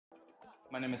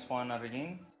My name is Juan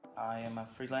Arreguin. I am a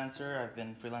freelancer. I've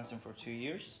been freelancing for 2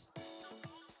 years.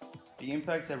 The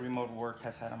impact that remote work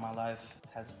has had on my life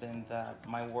has been that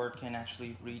my work can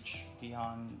actually reach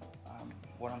beyond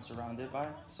what I'm surrounded by.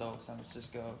 So San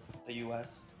Francisco, the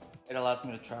US. It allows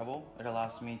me to travel. It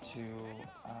allows me to,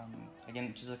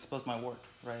 again, just expose my work,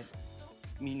 right?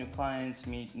 Meet new clients,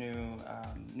 meet new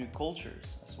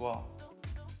cultures as well.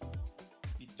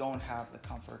 You don't have the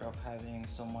comfort of having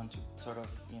someone to sort of,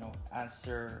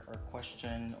 answer or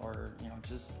question or,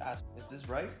 just ask, is this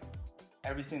right?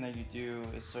 Everything that you do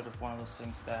is sort of one of those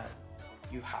things that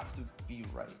you have to be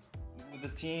right. With the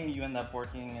team, you end up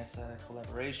working as a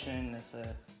collaboration, it's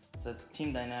a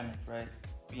team dynamic, right?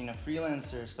 Being a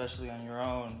freelancer, especially on your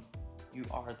own, you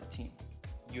are the team.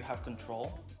 You have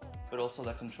control, but also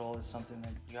that control is something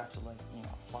that you have to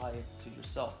apply it to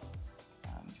yourself.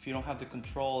 If you don't have the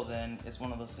control, then it's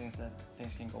one of those things that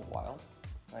things can go wild,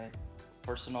 right?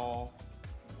 Personal,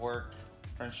 work,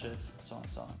 friendships, so on and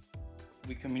so on.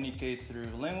 We communicate through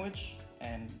language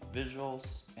and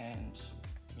visuals, and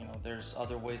there's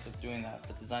other ways of doing that,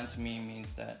 but design to me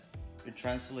means that you're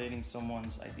translating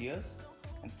someone's ideas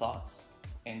and thoughts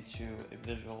into a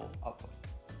visual output.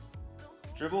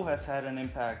 Dribbble has had an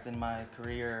impact in my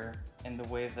career in the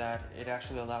way that it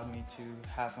actually allowed me to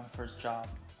have my first job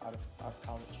out of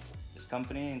college. This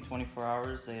company, in 24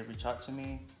 hours, they reached out to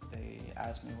me, they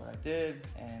asked me what I did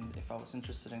and if I was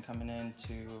interested in coming in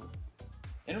to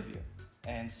interview.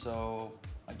 And so,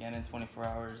 again, in 24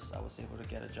 hours, I was able to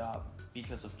get a job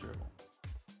because of Dribbble.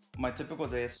 My typical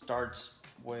day starts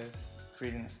with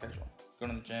creating a schedule.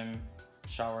 Going to the gym,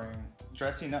 showering,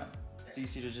 dressing up. It's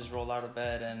easy to just roll out of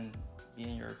bed and be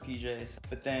in your PJs,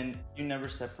 but then you never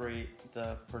separate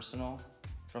the personal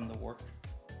from the work.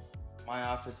 My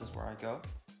office is where I go.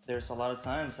 There's a lot of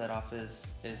times that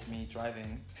office is me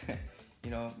driving,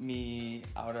 me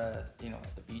out at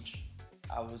the beach.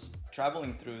 I was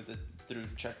traveling through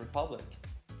Czech Republic,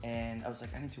 and I was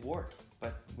like, I need to work,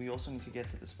 but we also need to get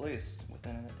to this place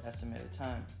within an estimated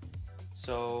time.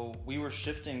 So we were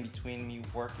shifting between me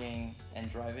working and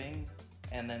driving,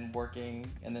 and then working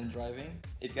and then driving.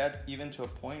 It got even to a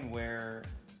point where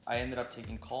I ended up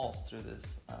taking calls through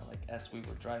this, as we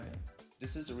were driving.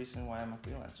 This is the reason why I'm a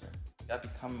freelancer. I've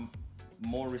become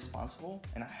more responsible,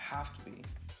 and I have to be,